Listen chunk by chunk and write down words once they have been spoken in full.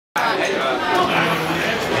Thank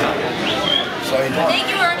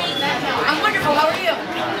you, Artie. I'm wonderful. How are you?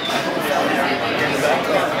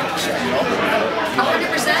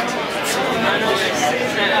 100%?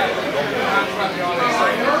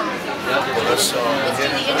 Let's do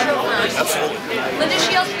the intro first. Absolutely. Linda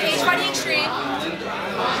Shields from Cage Fighting Xtreme.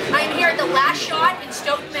 I am here at the last shot in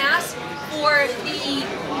Stoughton, Mass. for the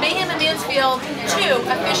Mayhem and Mansfield 2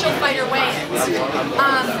 official fighter weigh-ins.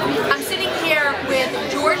 I'm sitting here with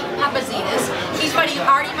George Papoutasits. He's fighting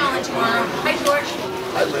Artie Mullen tomorrow. Hi, George.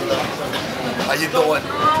 Hi, Linda. How you doing?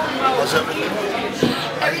 How's everything?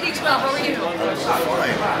 Everything's well. How are you?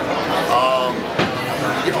 Fine.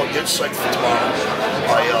 You know, get psyched for tomorrow.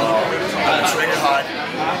 I'm training hard.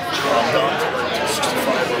 I'm down to like 265.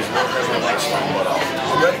 I was working every last time, but I'm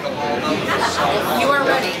ready. You are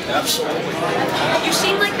ready? Absolutely. You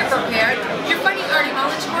seem like you're prepared. You're fighting Artie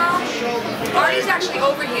Mullen tomorrow? Artie's actually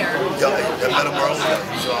over here. Yeah, I met him earlier.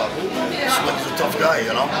 He's a tough guy,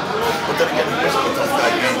 you know? But then again, he wasn't a tough guy.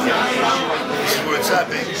 This is where it's at,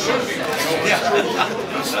 baby.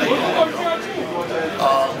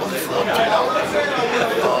 Looking forward to it.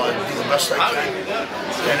 Do the best I can.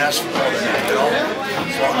 Can't ask for more than that, you know?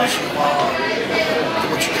 As long as you do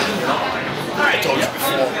what you can, you know? I told you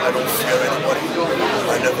before, I don't fear anybody.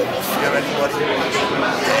 I never will fear anybody.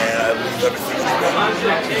 And I leave everything in the way.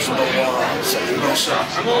 There's no second guessing.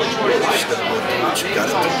 Just gotta go do what you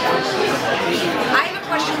gotta do. I have a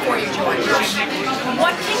question for you, George.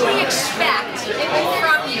 What can we expect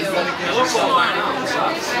from you tomorrow?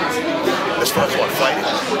 As far as what, fighting?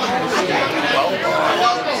 Well,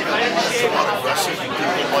 it's a lot of aggressive.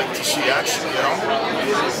 People like to see action, you know?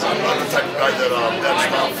 I'm not the type of guy that backs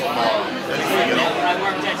down from anything, you know?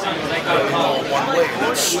 You gotta go one way, and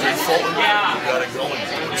that's straightforward. You gotta go and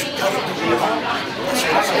do what you gotta do, you know?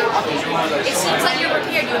 That's what it's all. It seems like you're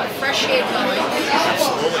prepared. You have a fresh shave going.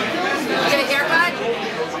 Absolutely. You get a haircut?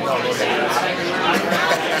 No, no hair.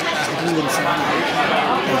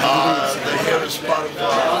 The hair is part of, I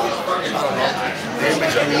don't know, the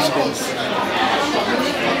image I guess.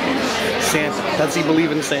 Santa. Does he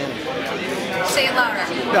believe in Santa? Say it louder.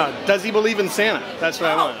 No, does he believe in Santa? That's what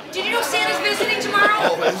I want. Did you know Santa's visiting tomorrow?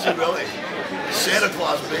 Oh, is he really? Santa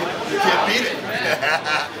Claus, baby. You can't beat it.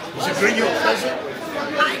 Was he bring you a present?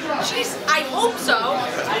 I hope so. So,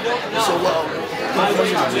 I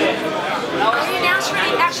didn't ask for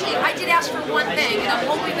any. Actually, I did ask for one thing, and I'm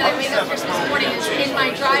hoping that I made up Christmas morning is in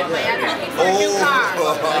my driveway. I'm looking for a new car.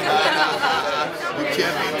 You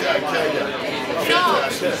can't beat that, can you? No.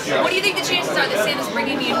 What do you think the chances are that Santa's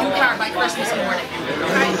bringing me a new car by Christmas morning?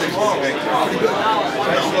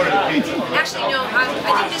 Actually, no. I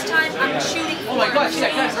think this time I'm shooting for a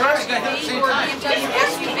Mercedes SUV or a BMW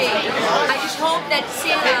SUV. I just hope that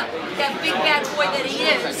Santa, that big bad boy that he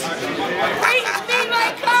is, brings me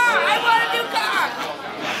my car. I want a new car.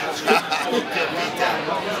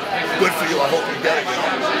 Good for you. I hope you get it.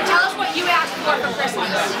 Tell us what you asked for Christmas.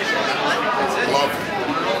 Love.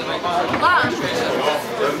 Love.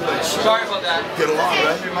 Sorry about that. Get along,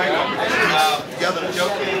 right? Together.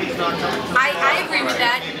 I agree with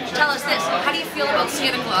that. Tell us this. How do you feel about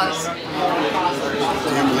Santa Claus? Do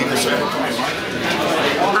you believe in Santa Claus?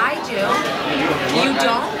 I do. You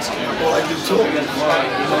don't? Well, I do too.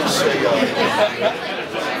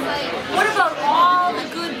 What about all the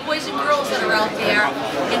good boys and girls that are out there,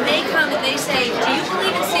 and they come and they say, do you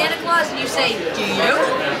believe in Santa Claus? And you say, do you?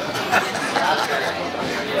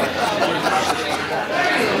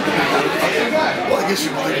 Well, I guess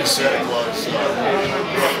you believe in Santa Claus.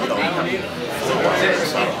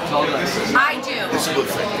 I do. It's a good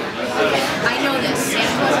thing. I know this. Santa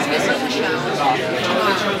Claus is visiting the show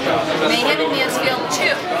tomorrow. Mayhem and Mansfield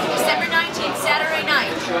 2, December 19th, Saturday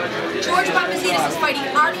night. George Papoutasits is fighting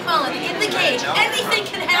Artie Mullen in the cage. Anything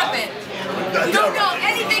can happen. You don't know.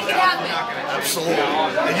 Anything can happen. Absolutely.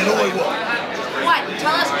 And you know I will. What?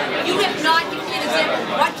 Tell us. You have not given me an example.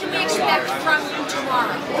 What can we expect from you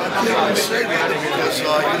tomorrow? I can't really say that because you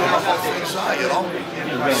don't know how things are, you know?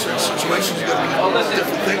 Certain situations are going to be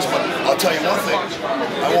different things, but I'll tell you one thing.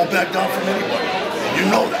 I won't back down from anybody. You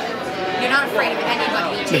know that. You're not afraid of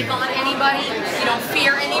anybody. You take on anybody. You don't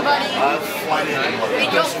fear anybody. I'll fight anybody.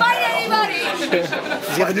 And you'll fight anybody.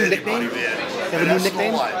 Does he have a new nickname? You have a new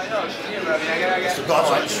nickname? It's the God's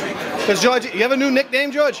on the street. Does George, you have a new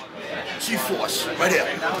nickname, George? G-Force, right here.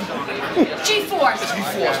 G-Force.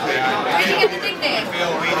 G-Force, baby. Where did you get the nickname?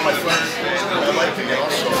 One of my friends, I like it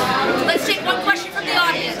also. Let's take one question from the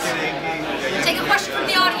audience. Take a question from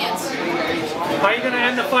the audience. How are you going to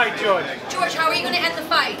end the fight, George? George, how are you going to end the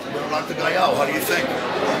fight? I'm gonna knock the guy out. How do you think?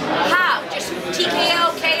 How? Just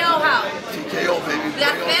TKO, KO, how? TKO, baby.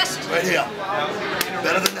 That KO. fist? Right here.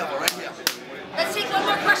 Better than ever, right here. Let's take one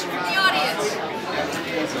more question from the audience.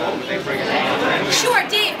 Sure,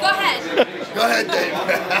 Dave, go ahead. Go ahead, Dave.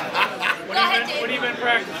 Go ahead, Dave. What have you been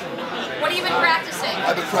practicing? What have you been practicing?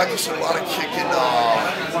 I've been practicing a lot of kicking,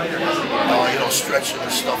 you know, stretching and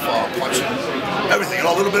stuff, punching, everything, you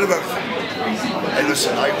know, a little bit of everything. Hey,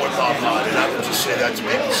 listen, I work out hard, and I don't just say that to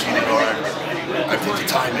make it seem guard. I put the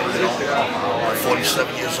time in, you know. I'm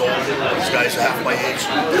 47 years old. These guys are half my age.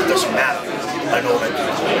 It doesn't matter. I know what I do.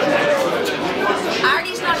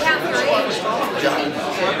 Artie's not half your age. Yeah.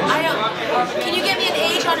 I don't. Can you give me an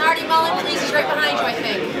age on Artie Mullen, please? He's right behind you, I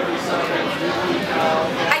think.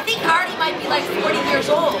 I think Artie might be like 40 years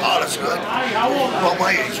old. Oh, that's good. About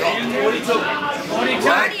my age, huh? 42.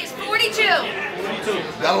 Artie is 42.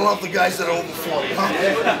 Gotta love the guys that are over 40,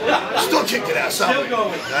 huh? Still kicking ass, huh?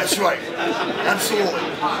 That's right. Absolutely.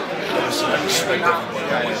 Listen, I respect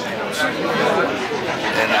everybody.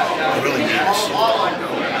 And I really mean this.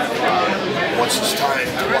 Once it's time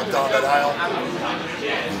to walk down that aisle,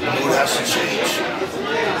 the mood has to change.